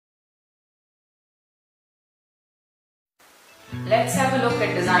Let's have a look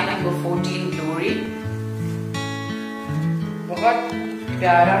at design number 14, Glory. बहुत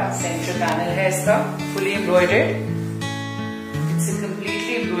प्यारा centre panel है इसका, fully embroidered. It's a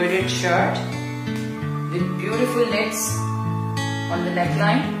completely embroidered shirt with beautiful knits on the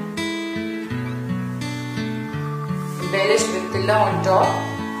neckline, embellished with tilla on top.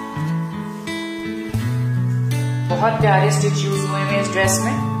 बहुत प्यारे stitch use हुए हैं इस dress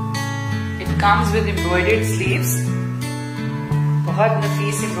में. It comes with embroidered sleeves. बहुत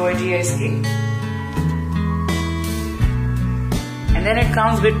नफीस एम्ब्रॉयडरी है इसकी. And then it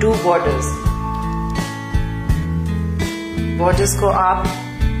comes with two borders. Borders को आप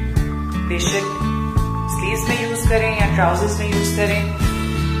बेशक स्लीव्स में यूज करें या ट्राउजर्स में यूज करें,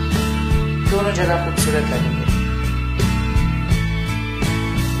 दोनों जगह खूबसूरत लगेंगे.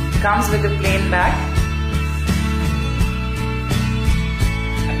 Comes with a plain back,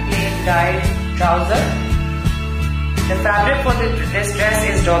 a plain dyed trouser. The fabric for this dress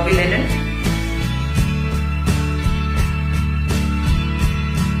is Dobby linen.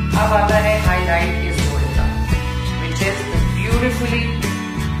 अब आता है highlight इस जोड़े का, which is a beautifully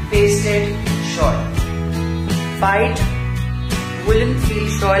pasted shawl. White woolen feel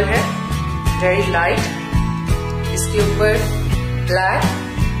shawl है, very light. इसके ऊपर black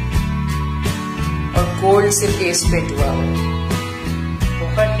और gold से paste पेंट हुआ है.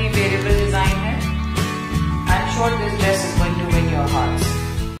 बहुत ही वेरिएबल डिजाइन है. I'm sure this dress is going to win your heart.